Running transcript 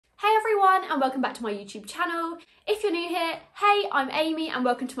everyone and welcome back to my YouTube channel. If you're new here, hey, I'm Amy and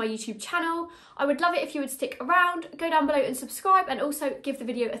welcome to my YouTube channel. I would love it if you would stick around, go down below and subscribe and also give the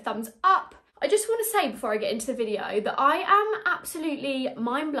video a thumbs up. I just want to say before I get into the video that I am absolutely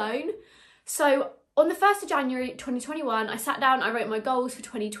mind blown. So on the 1st of January 2021, I sat down, I wrote my goals for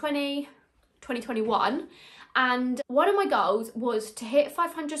 2021. And one of my goals was to hit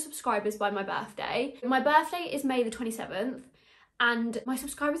 500 subscribers by my birthday. My birthday is May the 27th. And my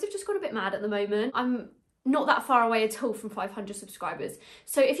subscribers have just got a bit mad at the moment. I'm not that far away at all from 500 subscribers.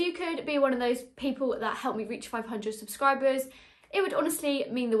 So if you could be one of those people that help me reach 500 subscribers, it would honestly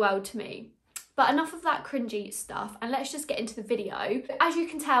mean the world to me. But enough of that cringy stuff and let's just get into the video. As you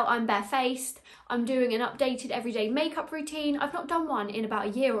can tell, I'm barefaced. I'm doing an updated everyday makeup routine. I've not done one in about a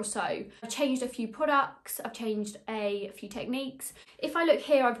year or so. I've changed a few products, I've changed a few techniques. If I look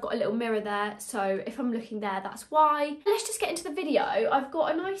here, I've got a little mirror there. So if I'm looking there, that's why. Let's just get into the video. I've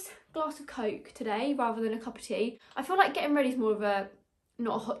got a nice glass of Coke today rather than a cup of tea. I feel like getting ready is more of a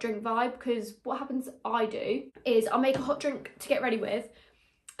not a hot drink vibe, because what happens I do is I'll make a hot drink to get ready with,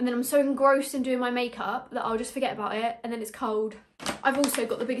 and then I'm so engrossed in doing my makeup that I'll just forget about it and then it's cold. I've also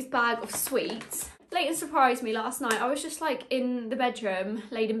got the biggest bag of sweets. Leighton surprised me last night. I was just like in the bedroom,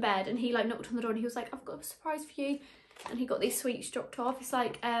 laid in bed, and he like knocked on the door and he was like, I've got a surprise for you. And he got these sweets dropped off. It's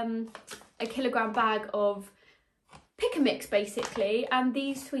like a kilogram bag of pick a mix basically. And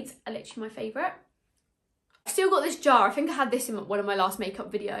these sweets are literally my favourite. I've still got this jar. I think I had this in one of my last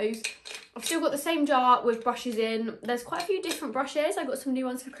makeup videos. I've still got the same jar with brushes in. There's quite a few different brushes. I got some new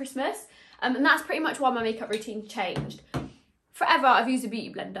ones for Christmas. And that's pretty much why my makeup routine changed. Forever, I've used a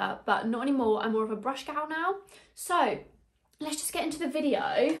beauty blender, but not anymore. I'm more of a brush gal now. So let's just get into the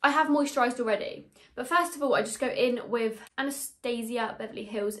video. I have moisturised already. But first of all, I just go in with Anastasia Beverly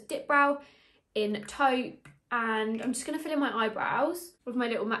Hills Dip Brow in taupe. And I'm just going to fill in my eyebrows with my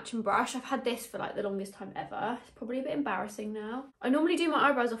little matching brush. I've had this for like the longest time ever. It's probably a bit embarrassing now. I normally do my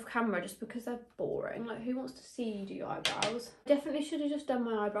eyebrows off camera just because they're boring. Like, who wants to see you do your eyebrows? Definitely should have just done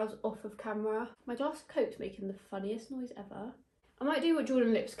my eyebrows off of camera. My glass of Coke's making the funniest noise ever. I might do what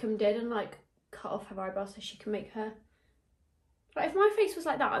Jordan Lipscomb did and like cut off her eyebrows so she can make her... Like, if my face was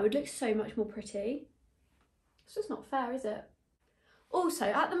like that, I would look so much more pretty. It's just not fair, is it? Also,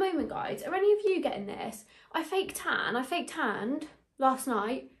 at the moment, guys, are any of you getting this? I fake tanned last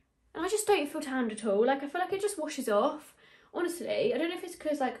night, and I just don't feel tanned at all. Like, I feel like it just washes off. Honestly, I don't know if it's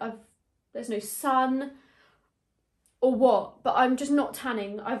because, like, there's no sun or what, but I'm just not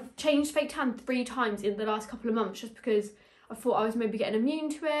tanning. I've changed fake tan 3 times in the last couple of months just because I thought I was maybe getting immune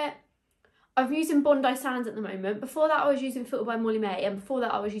to it. I'm using Bondi Sands at the moment. Before that, I was using Filtered by Molly May, and before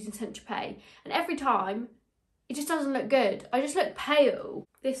that, I was using Saint Tropez. And every time, it just doesn't look good. I just look pale.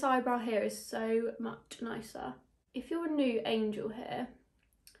 This eyebrow here is so much nicer. If you're a new angel here,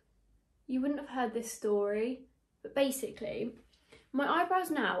 you wouldn't have heard this story, but basically, my eyebrows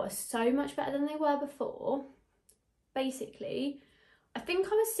now are so much better than they were before. Basically, I think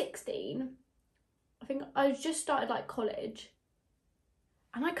I was 16. I think I just started like college,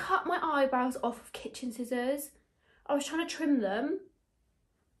 and I cut my eyebrows off with kitchen scissors. I was trying to trim them.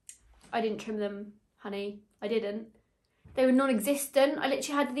 I didn't trim them, honey. I didn't. They were non-existent. I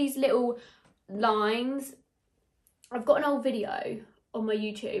literally had these little lines. I've got an old video on my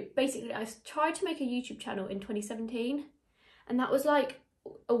YouTube. Basically, I tried to make a YouTube channel in 2017, and that was like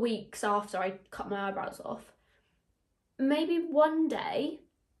a week after I cut my eyebrows off. Maybe one day,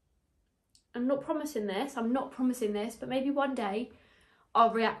 I'm not promising this, but maybe one day I'll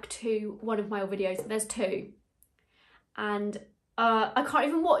react to one of my old videos. There's 2. And I can't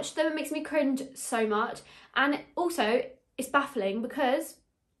even watch them. It makes me cringe so much. And also, it's baffling because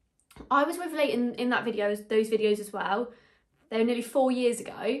I was with Leighton in those videos as well. They were nearly 4 years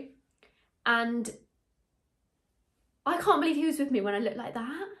ago. And I can't believe he was with me when I looked like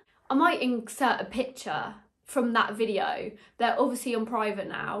that. I might insert a picture from that video. They're obviously on private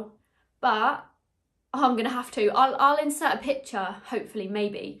now, but I'm going to have to. I'll insert a picture, hopefully,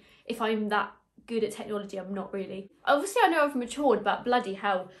 maybe, if I'm that good at technology. I'm not really. Obviously, I know I've matured, but bloody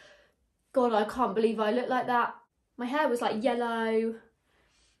hell. God, I can't believe I look like that. My hair was like yellow.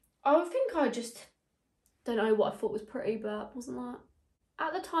 I think I just don't know what I thought was pretty, but wasn't that?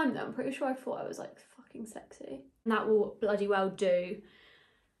 At the time though, I'm pretty sure I thought I was like fucking sexy. And that will bloody well do.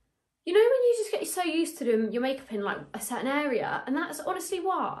 You know when you just get so used to doing your makeup in like a certain area, and that's honestly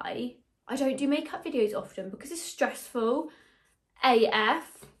why I don't do makeup videos often, because it's stressful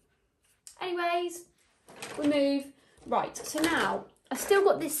AF. Anyways, we'll move. Right, so now I've still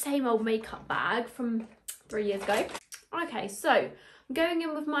got this same old makeup bag from 3 years ago. Okay, so I'm going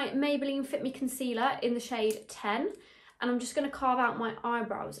in with my Maybelline Fit Me Concealer in the shade 10. And I'm just going to carve out my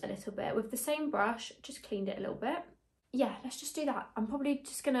eyebrows a little bit with the same brush, just cleaned it a little bit. Yeah, let's just do that. I'm probably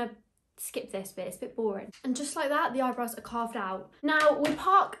just going to skip this bit, it's a bit boring. And just like that, the eyebrows are carved out. Now we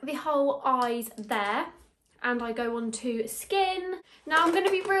park the whole eyes there and I go on to skin. Now I'm going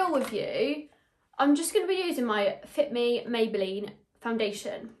to be real with you. I'm just going to be using my Fit Me Maybelline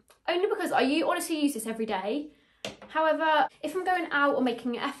foundation. Only because I honestly use this every day. However, if I'm going out or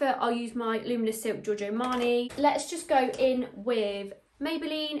making an effort, I'll use my Luminous Silk Giorgio Armani. Let's just go in with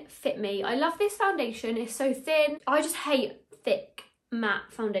Maybelline Fit Me. I love this foundation, it's so thin. I just hate thick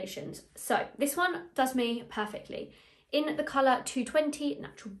matte foundations. So this one does me perfectly. In the colour 220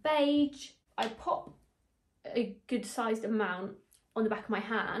 Natural Beige, I pop a good sized amount on the back of my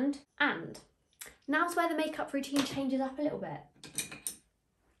hand, and now's where the makeup routine changes up a little bit.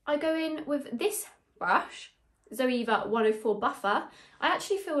 I go in with this brush, Zoeva 104 Buffer. I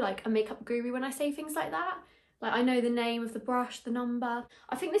actually feel like a makeup guru when I say things like that. Like, I know the name of the brush, the number.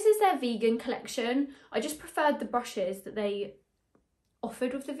 I think this is their vegan collection. I just preferred the brushes that they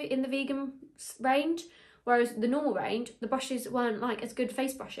offered with in the vegan range, whereas the normal range, the brushes weren't like as good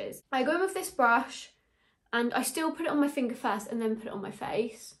face brushes. I go in with this brush and I still put it on my finger first and then put it on my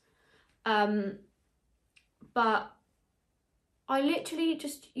face. But I literally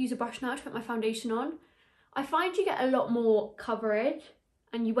just use a brush now to put my foundation on. I find you get a lot more coverage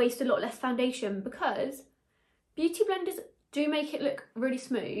and you waste a lot less foundation because beauty blenders do make it look really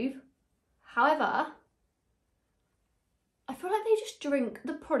smooth. However, I feel like they just drink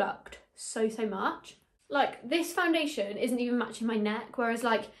the product so much. Like, this foundation isn't even matching my neck, whereas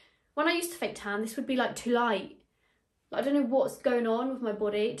like when I used to fake tan, this would be like too light. Like, I don't know what's going on with my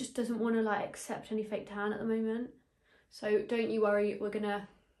body. It just doesn't want to like accept any fake tan at the moment. So don't you worry, we're gonna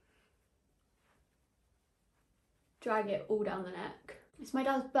drag it all down the neck. It's my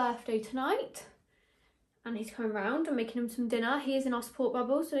dad's birthday tonight and he's coming round. I'm making him some dinner. He is in our support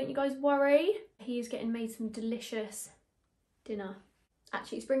bubble, so don't you guys worry. He is getting made some delicious dinner.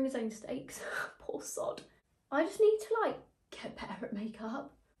 Actually, he's bringing his own steaks. Poor sod. I just need to like get better at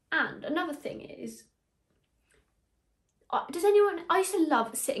makeup. And another thing is, I used to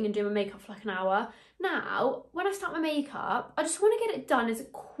love sitting and doing my makeup for like an hour. Now, when I start my makeup, I just want to get it done as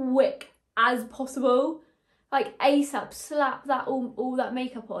quick as possible. Like ASAP, slap that all that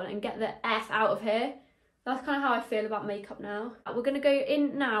makeup on and get the F out of here. That's kind of how I feel about makeup now. We're going to go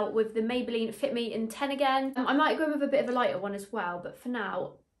in now with the Maybelline Fit Me in 10 again. I might go in with a bit of a lighter one as well, but for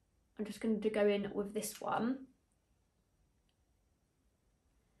now, I'm just going to go in with this one.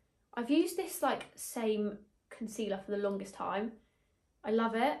 I've used this like same concealer for the longest time. I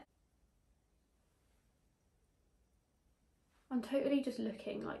love it. I'm totally just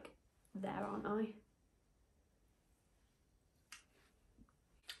looking like there, aren't I?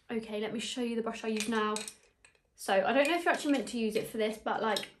 Okay, let me show you the brush I use now. So I don't know if you're actually meant to use it for this, but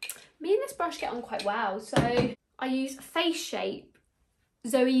like me and this brush get on quite well. So I use Face Shape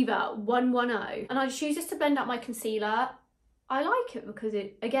Zoeva 110 and I just use this to blend out my concealer. I like it because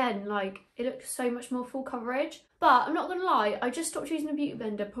it, again, like it looks so much more full coverage. But I'm not gonna lie, I just stopped using a beauty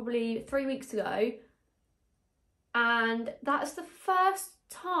blender probably 3 weeks ago. And that's the first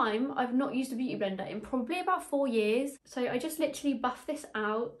time I've not used a beauty blender in probably about 4 years. So I just literally buff this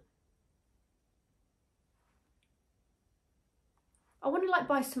out. I want to like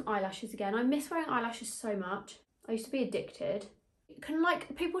buy some eyelashes again. I miss wearing eyelashes so much. I used to be addicted. Can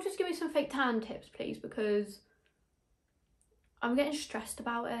like people just give me some fake tan tips please, because I'm getting stressed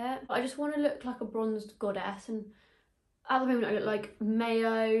about it. I just want to look like a bronzed goddess, and at the moment I look like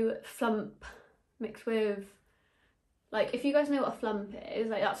mayo flump mixed with, like, if you guys know what a flump is,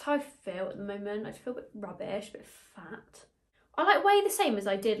 like that's how I feel at the moment. I just feel a bit rubbish, a bit fat. I like weigh the same as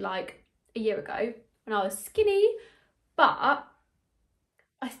I did like a year ago when I was skinny, but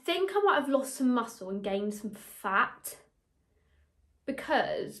I think I might have lost some muscle and gained some fat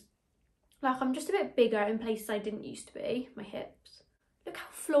because like I'm just a bit bigger in places I didn't used to be, my hips. Look how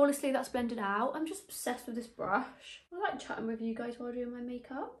flawlessly that's blended out. I'm just obsessed with this brush. I like chatting with you guys while doing my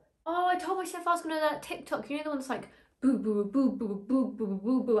makeup. Oh, I told myself I was gonna do that TikTok, you know the one that's like boo boo boo boo boo boo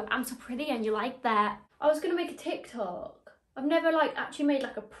boo boo, I'm so pretty and you like that. I was gonna make a TikTok. I've never like actually made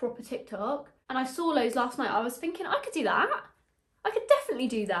like a proper TikTok, and I saw loads last night. I was thinking I could do that. I could definitely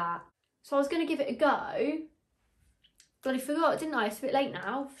do that. So I was gonna give it a go. Bloody forgot, didn't I? It's a bit late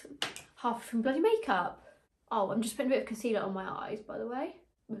now. Half from bloody makeup. Oh, I'm just putting a bit of concealer on my eyes, by the way,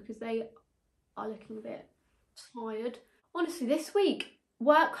 because they are looking a bit tired. Honestly, this week,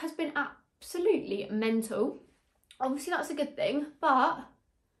 work has been absolutely mental. Obviously, that's a good thing, but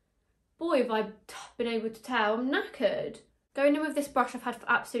boy, have I been able to tell I'm knackered. Going in with this brush I've had for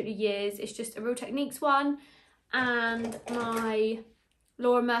absolutely years. It's just a Real Techniques one, and my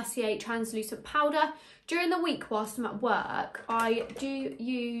Laura Mercier translucent powder. During the week whilst I'm at work, I do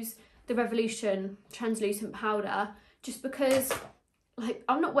use the Revolution translucent powder just because, like,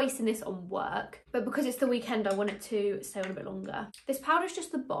 I'm not wasting this on work, but because it's the weekend, I want it to stay on a bit longer. This powder's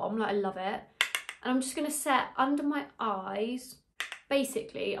just the bomb, like, I love it. And I'm just gonna set under my eyes.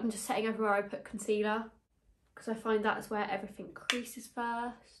 Basically, I'm just setting everywhere I put concealer because I find that's where everything creases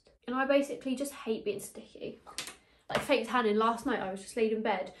first. And I basically just hate being sticky. Like fake tanning, last night I was just laid in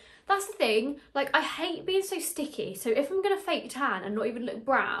bed. That's the thing, like I hate being so sticky. So if I'm gonna fake tan and not even look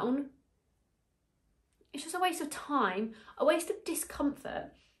brown, it's just a waste of time, a waste of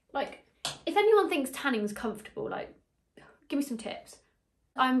discomfort. Like, if anyone thinks tanning's comfortable, like, give me some tips.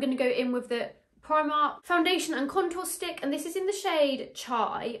 I'm gonna go in with the Primark foundation and contour stick, and this is in the shade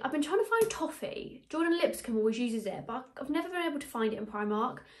Chai. I've been trying to find Toffee. Jordan Lipscomb always uses it, but I've never been able to find it in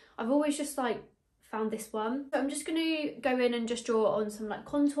Primark. I've always just like found this one. So I'm just gonna go in and just draw on some like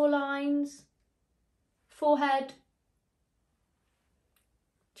contour lines, forehead,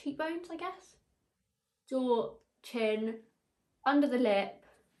 cheekbones, I guess. Jaw, chin, under the lip.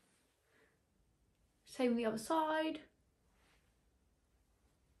 Same with the other side.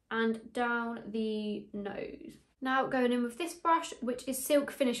 And down the nose. Now going in with this brush, which is Silk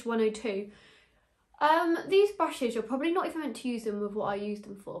Finish 102. These brushes, you're probably not even meant to use them with what I use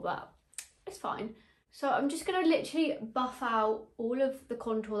them for, but it's fine. So I'm just gonna literally buff out all of the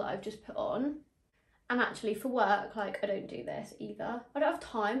contour that I've just put on. And actually for work, like I don't do this either. I don't have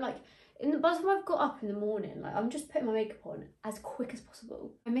time, like by the time I've got up in the morning, like I'm just putting my makeup on as quick as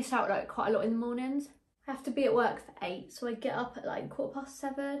possible. I miss out like quite a lot in the mornings. I have to be at work for 8, so I get up at like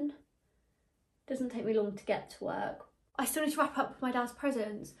 7:15. Doesn't take me long to get to work. I still need to wrap up my dad's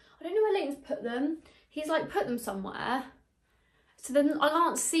presents. I don't know where Leighton's put them. He's like put them somewhere, so then I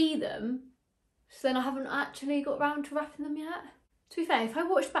can't see them. So then I haven't actually got around to wrapping them yet. To be fair, if I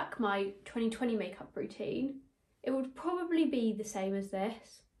watched back my 2020 makeup routine, it would probably be the same as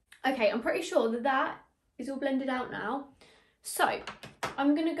this. Okay, I'm pretty sure that that is all blended out now. So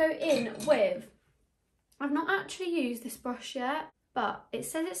I'm gonna go in with, I've not actually used this brush yet, but it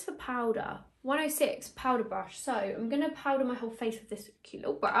says it's for powder. 106 powder brush. So I'm gonna powder my whole face with this cute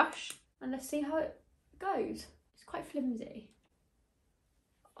little brush and let's see how it goes. It's quite flimsy.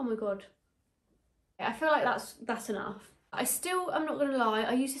 Oh my God. I feel like that's enough. I'm not gonna lie,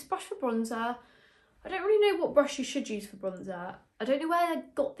 I use this brush for bronzer. I don't really know what brush you should use for bronzer. I don't know where I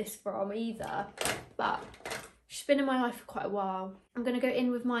got this from either, but it's been in my life for quite a while. I'm gonna go in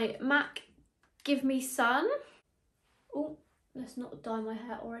with my MAC Give Me Sun. Oh, let's not dye my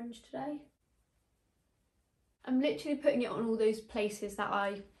hair orange today. I'm literally putting it on all those places that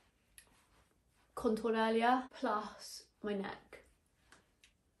I contoured earlier, plus my neck.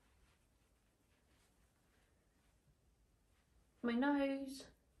 My nose.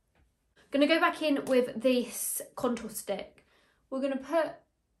 Gonna go back in with this contour stick. We're gonna put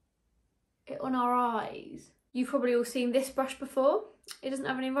it on our eyes. You've probably all seen this brush before. It doesn't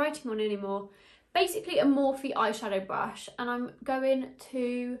have any writing on it anymore. Basically a Morphe eyeshadow brush, and I'm going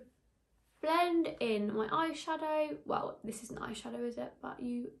to blend in my eyeshadow. Well, this isn't eyeshadow, is it? But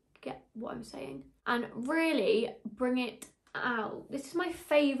you get what I'm saying. And really bring it out. This is my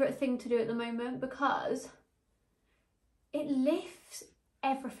favourite thing to do at the moment because it lifts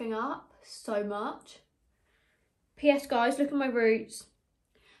everything up so much. PS guys, look at my roots.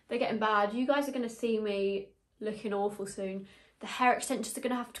 They're getting bad. You guys are going to see me looking awful soon. The hair extensions are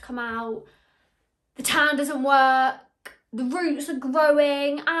going to have to come out. The tan doesn't work. The roots are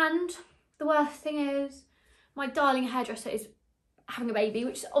growing. And the worst thing is my darling hairdresser is having a baby,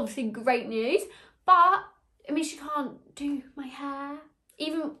 which is obviously great news. But it means she can't do my hair.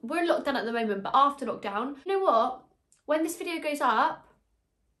 Even, we're in lockdown at the moment, but after lockdown, you know what? When this video goes up,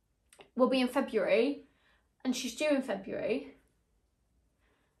 we'll be in February, and she's due in February,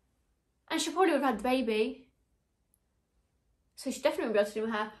 and she probably would have had the baby, so she definitely won't be able to do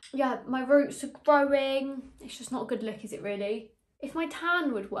my hair. Yeah, my roots are growing. It's just not a good look, is it really? If my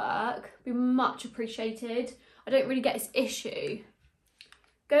tan would work, it'd be much appreciated. I don't really get this issue.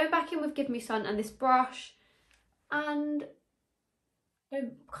 Going back in with Give Me Sun and this brush, and I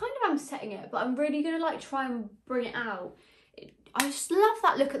kind of am setting it, but I'm really gonna like try and bring it out. I just love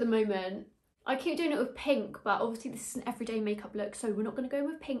that look at the moment. I keep doing it with pink, but obviously this is an everyday makeup look, so we're not gonna go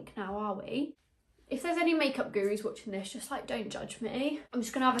with pink now, are we? If there's any makeup gurus watching this, just like don't judge me. I'm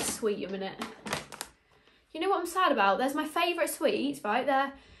just gonna have a sweet a minute. You know what I'm sad about? There's my favourite sweets, right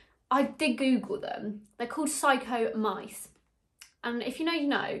there. I did Google them. They're called Psycho Mice. And if you know, you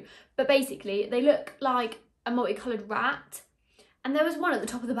know. But basically, they look like a multicoloured rat. And there was one at the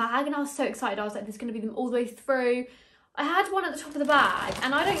top of the bag and I was so excited. I was like, there's going to be them all the way through. I had one at the top of the bag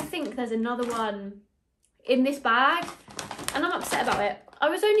and I don't think there's another one in this bag. And I'm upset about it. I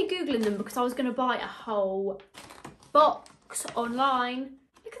was only Googling them because I was going to buy a whole box online.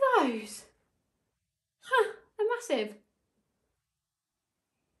 Look at those. Huh, they're massive.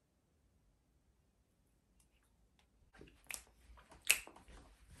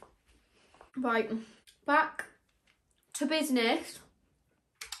 Right, back to business.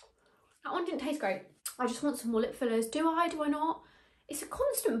 That one didn't taste great. I just want some more lip fillers. Do I not? It's a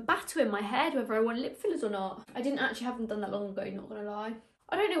constant battle in my head whether I want lip fillers or not. I didn't actually have them done that long ago, not gonna lie.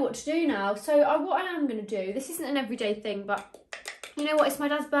 I don't know what to do now. So what I am gonna do, this isn't an everyday thing, but you know what, it's my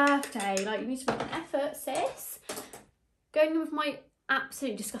dad's birthday. Like, you need to make an effort, sis. Going in with my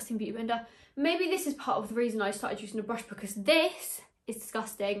absolutely disgusting beauty blender. Maybe this is part of the reason I started using a brush, because this is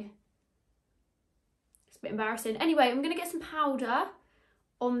disgusting. It's a bit embarrassing. Anyway, I'm gonna get some powder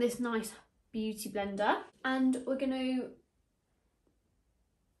on this nice beauty blender and we're gonna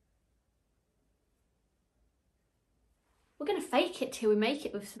fake it till we make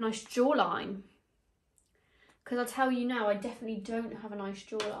it with some nice jawline. Because I'll tell you now, I definitely don't have a nice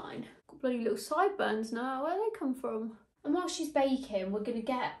jawline. Got bloody little sideburns now, where do they come from? And while she's baking, we're gonna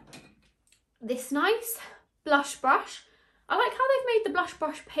get this nice blush brush. I like how they've made the blush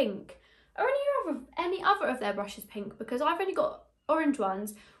brush pink. Are any other of their brushes pink? Because I've only got orange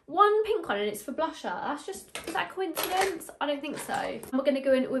ones, one pink one, and it's for blusher. Is that coincidence? I don't think so. And we're gonna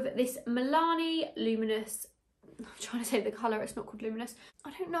go in with this Milani Luminous, I'm trying to say the colour, it's not called Luminous.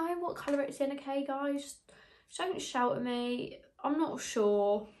 I don't know what colour it's in, okay guys? Just don't shout at me, I'm not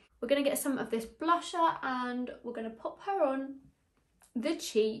sure. We're gonna get some of this blusher and we're gonna pop her on the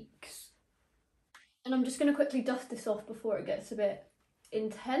cheeks. And I'm just gonna quickly dust this off before it gets a bit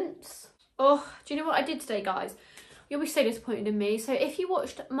intense. Oh, do you know what I did today, guys? You'll be so disappointed in me. So if you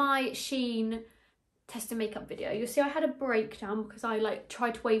watched my Shein test and makeup video, you'll see I had a breakdown because I like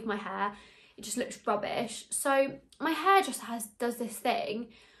tried to wave my hair. It just looks rubbish. So my hairdresser does this thing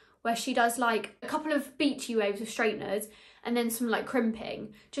where she does like a couple of beachy waves with straighteners and then some like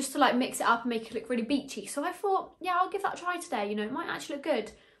crimping just to like mix it up and make it look really beachy. So I thought, yeah, I'll give that a try today. You know, it might actually look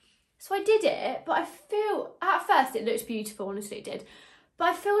good. So I did it, but I feel, at first it looks beautiful, honestly it did. But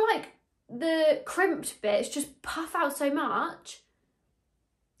I feel like the crimped bits just puff out so much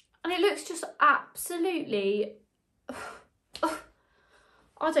and it looks just absolutely,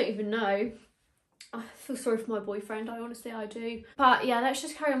 I don't even know. I feel sorry for my boyfriend, I do. But yeah, let's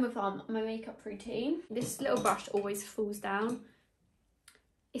just carry on with my makeup routine. This little brush always falls down.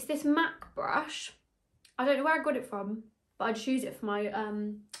 It's this MAC brush. I don't know where I got it from, but I just use it for my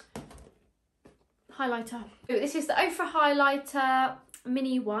highlighter. This is the Ofra highlighter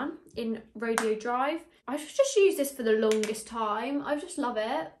mini one in Rodeo Drive. I've just used this for the longest time. I just love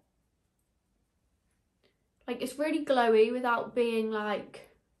it. Like, it's really glowy without being like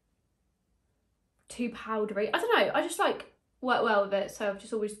too powdery. I don't know, I just like work well with it, so I've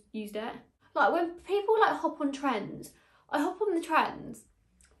just always used it. Like, when people like hop on trends, I hop on the trends,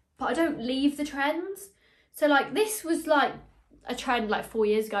 but I don't leave the trends. So like, this was like a trend like 4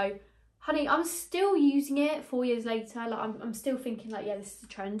 years ago. Honey, I'm still using it 4 years later. Like, I'm still thinking like, yeah, this is a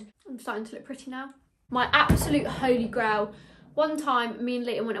trend. I'm starting to look pretty now. My absolute holy grail. One time, me and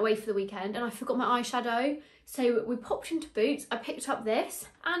Leighton went away for the weekend and I forgot my eyeshadow. So we popped into Boots, I picked up this,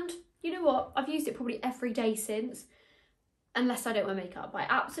 and you know what? I've used it probably every day since, unless I don't wear makeup. But I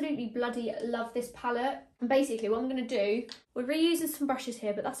absolutely bloody love this palette. And basically what I'm gonna do, we're reusing some brushes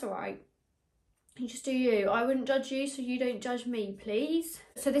here, but that's all right. You just do you. I wouldn't judge you, so you don't judge me, please.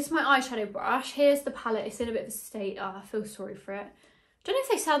 So this is my eyeshadow brush. Here's the palette. It's in a bit of a state. Oh, I feel sorry for it. Don't know if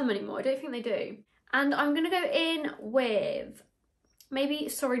they sell them anymore. I don't think they do. And I'm going to go in with maybe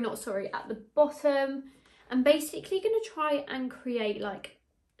Sorry Not Sorry at the bottom. I'm basically going to try and create like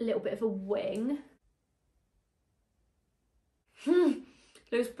a little bit of a wing.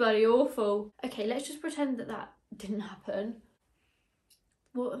 Looks bloody awful. Okay, let's just pretend that that didn't happen.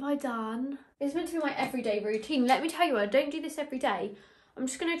 What have I done? It's meant to be my everyday routine. Let me tell you, I don't do this every day. I'm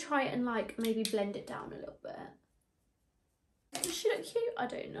just going to try and like maybe blend it down a little bit. Does she look cute? I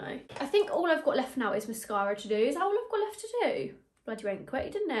don't know. I think all I've got left now is mascara to do. Is that all I've got left to do? Bloody went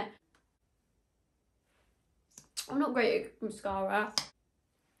quick, didn't it? I'm not great at mascara.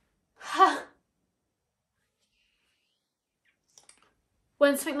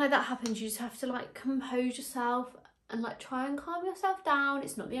 When something like that happens, you just have to like compose yourself and like try and calm yourself down.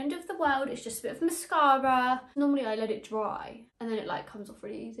 It's not the end of the world, it's just a bit of mascara. Normally I let it dry and then it like comes off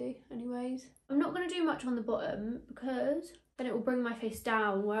really easy anyways. I'm not going to do much on the bottom because then it will bring my face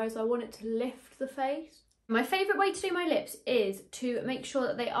down, whereas I want it to lift the face. My favourite way to do my lips is to make sure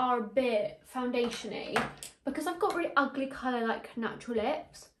that they are a bit foundation-y, because I've got really ugly colour, like natural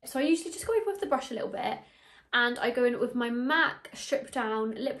lips. So I usually just go in with the brush a little bit, and I go in with my MAC Strip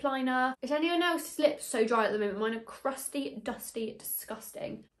Down lip liner. Is anyone else's lips so dry at the moment? Mine are crusty, dusty,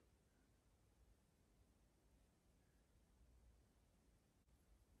 disgusting.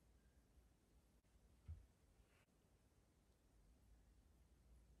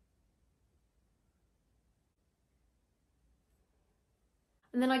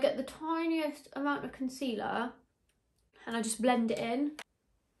 And then I get the tiniest amount of concealer and I just blend it in.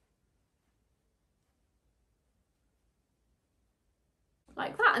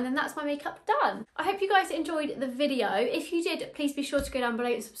 Like that, and then that's my makeup done. I hope you guys enjoyed the video. If you did, please be sure to go down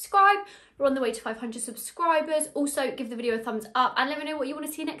below and subscribe. We're on the way to 500 subscribers. Also, give the video a thumbs up and let me know what you want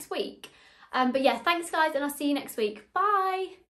to see next week. But yeah, thanks guys, and I'll see you next week. Bye!